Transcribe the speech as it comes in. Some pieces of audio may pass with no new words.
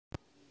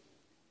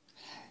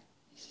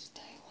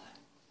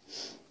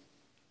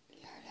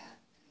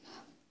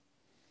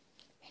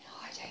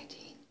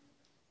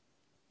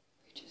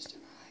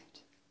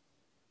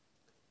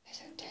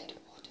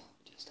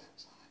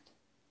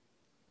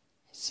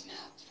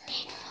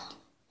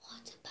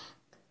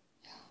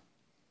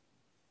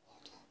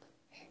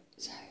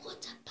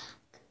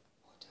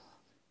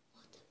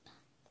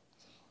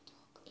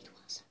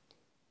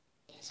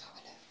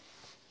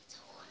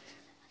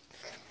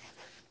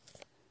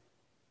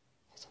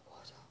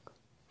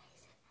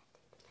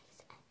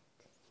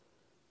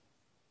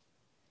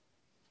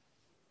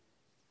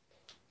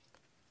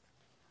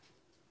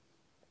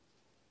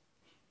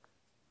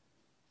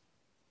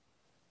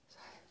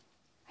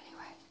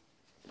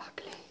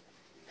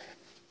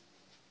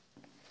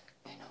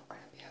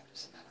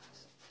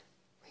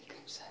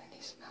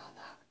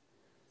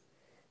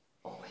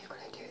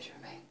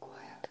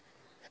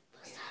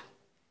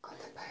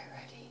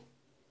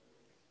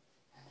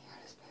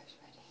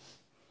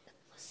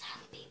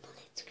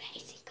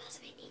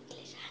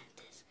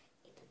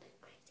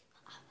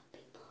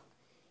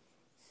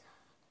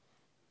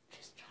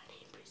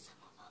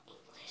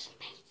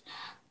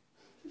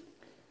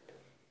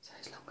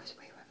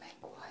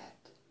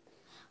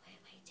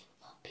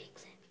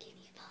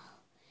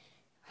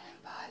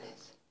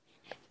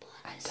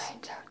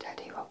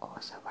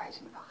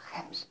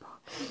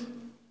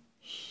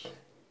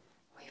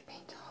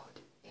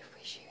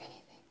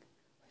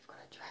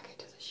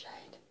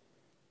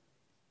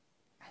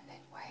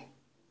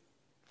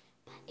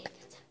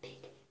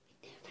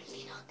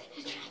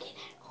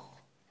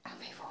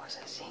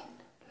also seen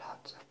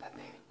lots of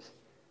baboons.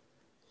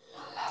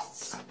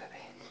 Lots of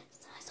baboons.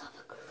 The size of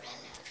a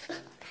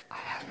gorilla. I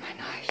have my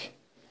knife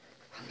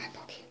on my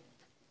pocket.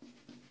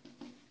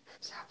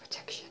 It's our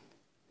protection.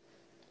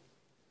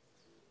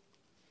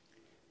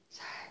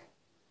 So,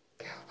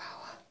 girl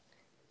power.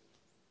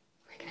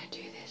 We're gonna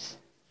do this.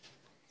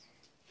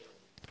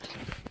 Okay,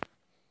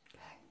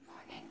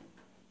 morning.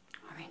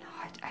 I'm in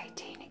height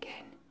 18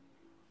 again.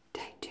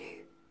 Day 2.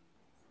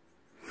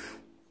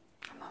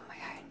 I'm on my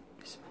own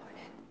this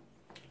morning.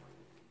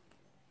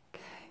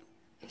 Okay,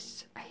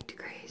 it's 8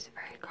 degrees,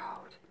 very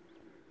cold.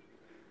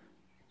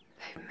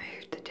 They've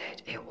moved the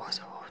dead. It was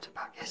a water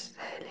buck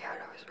yesterday.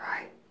 Leola was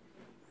right.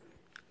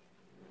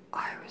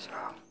 I was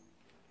wrong.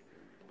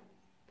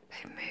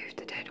 They've moved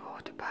the dead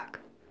water buck.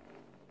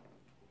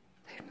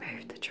 They've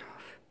moved the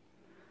trough.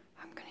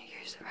 I'm going to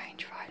use the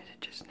rangefinder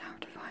just now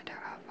to find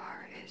out how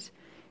far it is.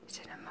 It's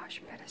in a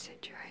much better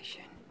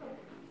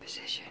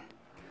position.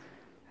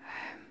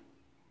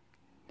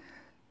 The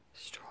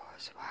straw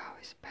as well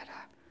is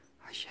better.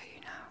 I'll show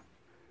you now.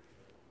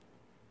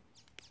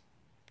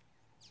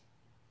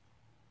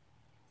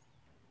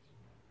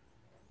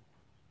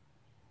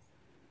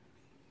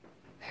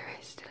 There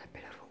is still a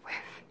bit of a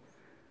whiff,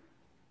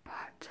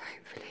 but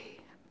hopefully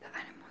the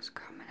animals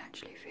come and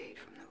actually feed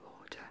from the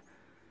water.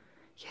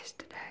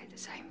 Yesterday, the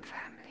same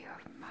family of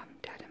mum,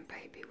 dad and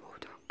baby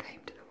warthog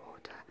came to the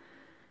water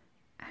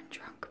and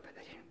drank, but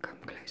they didn't come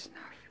close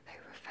enough. They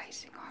were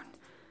facing on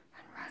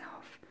and ran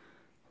off.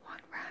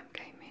 One ram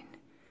came in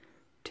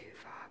too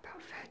far,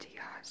 about 30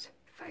 yards,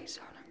 face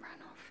on and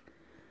ran off.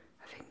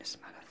 I think the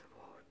smell of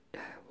the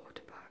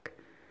water bug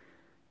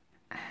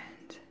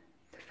and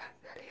the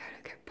fact that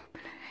Leola kept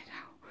popping her head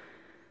out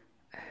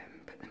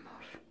put them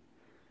off.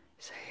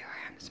 So here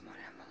I am this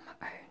morning, I'm on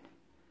my own.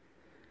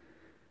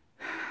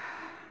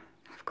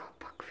 I've got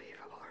bug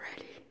fever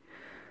already.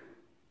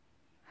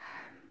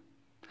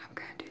 I'm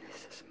going to do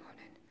this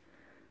morning.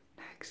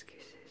 No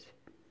excuses.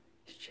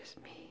 It's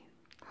just me,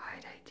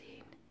 height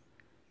 18,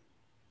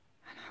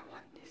 and I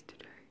want this to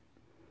do.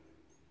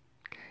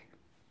 Okay.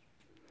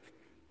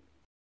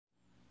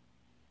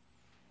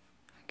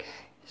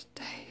 Okay, it's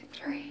day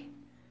 3.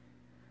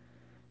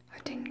 I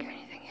didn't get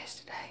anything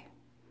yesterday.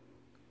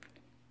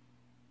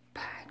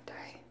 Bad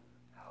day.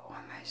 I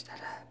almost had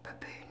a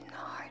baboon in the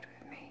hide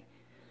with me.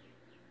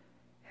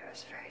 It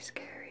was very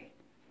scary.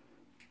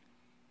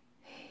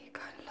 He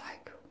kind of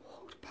like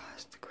walked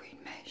past the green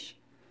mesh,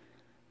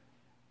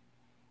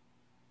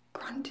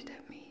 grunted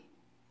at me,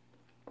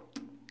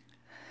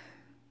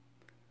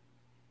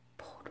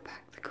 pulled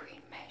back the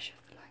green mesh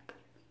of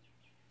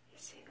you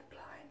see the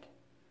blind.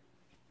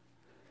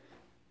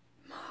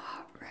 My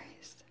heart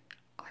raced.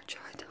 I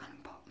tried to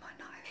unpop my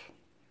knife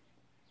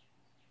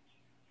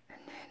and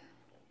then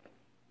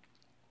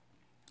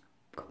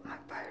got my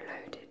bow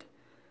loaded.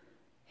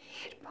 He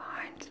hid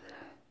behind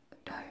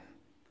the dome.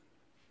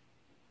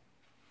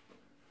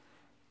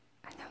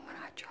 And then when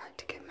I tried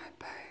to get my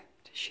bow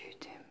to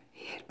shoot him,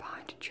 he hid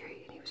behind a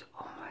tree and he was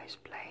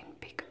almost playing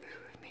peekaboo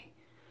with me.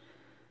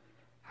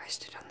 I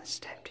stood on the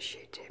step to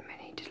shoot him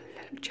and he did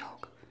a little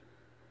jog.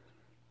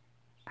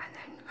 And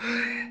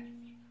then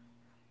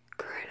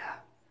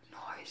gorilla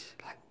noise,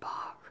 like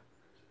bark.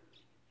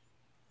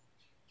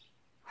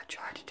 I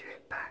tried to do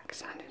it back,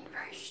 sounding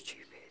very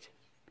stupid.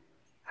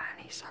 And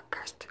he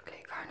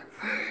sarcastically kind of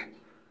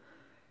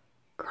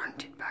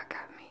grunted back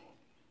at me.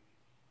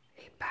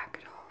 He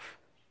backed off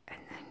and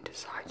then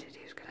decided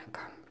he was going to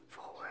come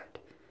forward.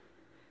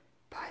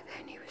 By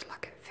then he was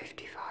like at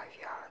 55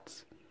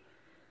 yards.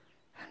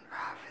 And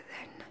rather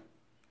than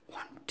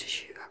want to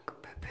shoot a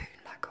baboon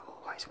like I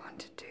always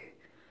wanted to,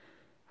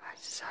 I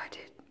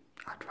decided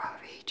I'd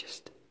rather he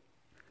just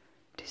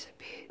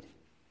disappeared.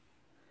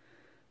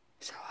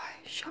 So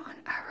I shot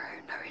an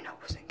arrow knowing I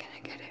wasn't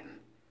going to get him.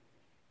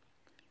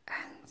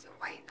 And the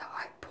weight that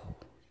I pull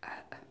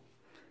at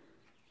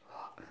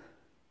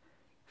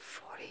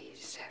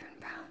 47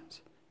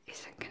 pounds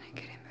isn't going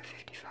to get him at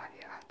 55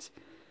 yards.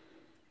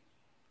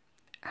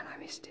 And I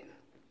missed him,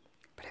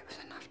 but it was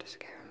enough to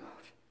scare him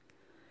off.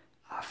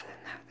 After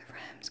that, the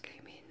rams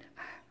came in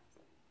at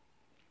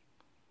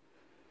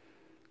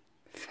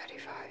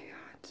 35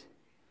 yards.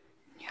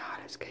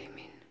 Nyalas came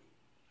in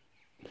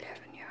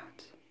 11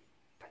 yards,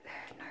 but they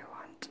had no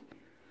hunt.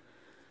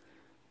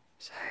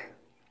 So,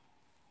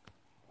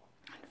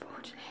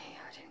 unfortunately,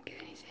 I didn't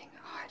get anything.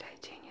 I had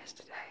 18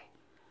 yesterday.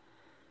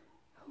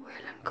 Will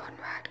and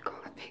Conrad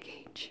got a pig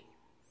each,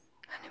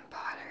 an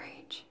impala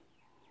each.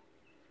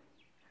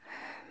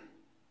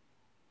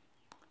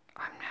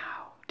 I'm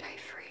now day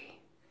 3.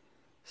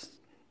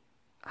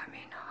 I'm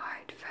in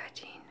hide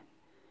 13.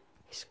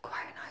 It's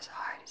quite a nice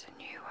hide, it's a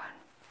new one.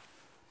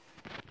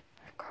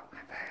 I've got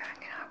my bow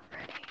hanging up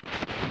ready.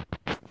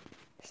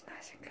 It's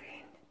nice and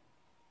clean.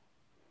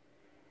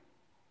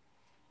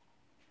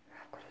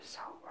 I've got a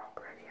salt rock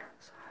ready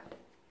outside.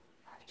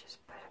 I've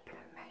just put a bit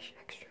of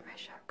extra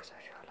mesh up because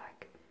I feel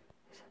like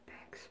there's a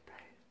big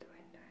space at the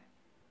window.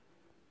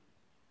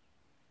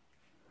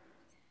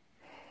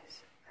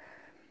 There's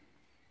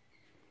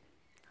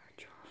a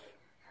trough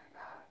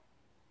about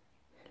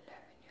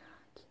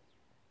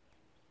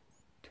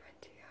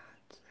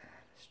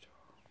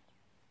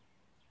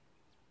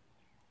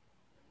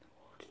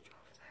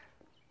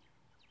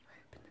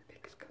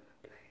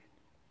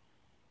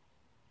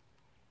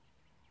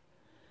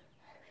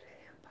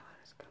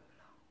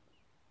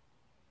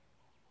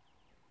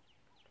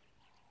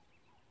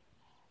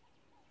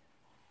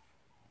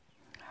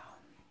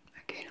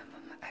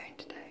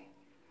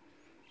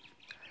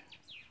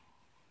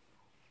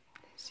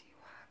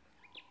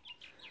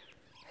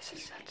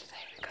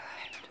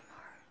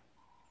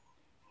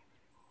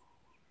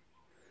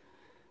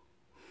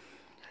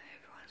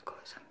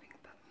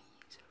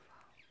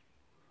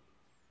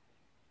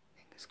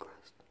Jesus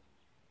Christ.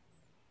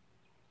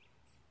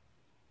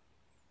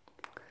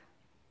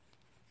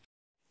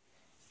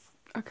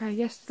 Okay,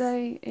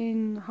 yesterday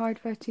in Hyde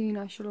 13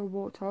 I shot a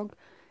warthog.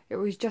 It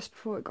was just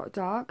before it got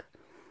dark,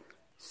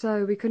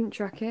 so we couldn't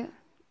track it.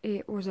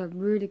 It was a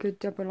really good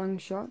double lung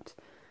shot.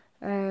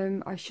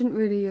 I shouldn't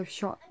really have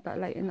shot that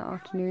late in the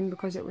afternoon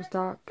because it was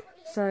dark,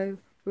 so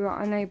we were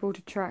unable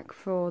to track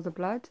for the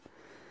blood.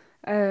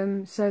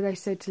 So they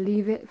said to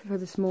leave it for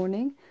this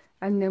morning,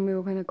 and then we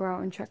were going to go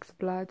out and check the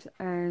blood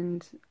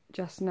and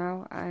just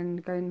now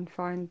and go and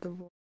find the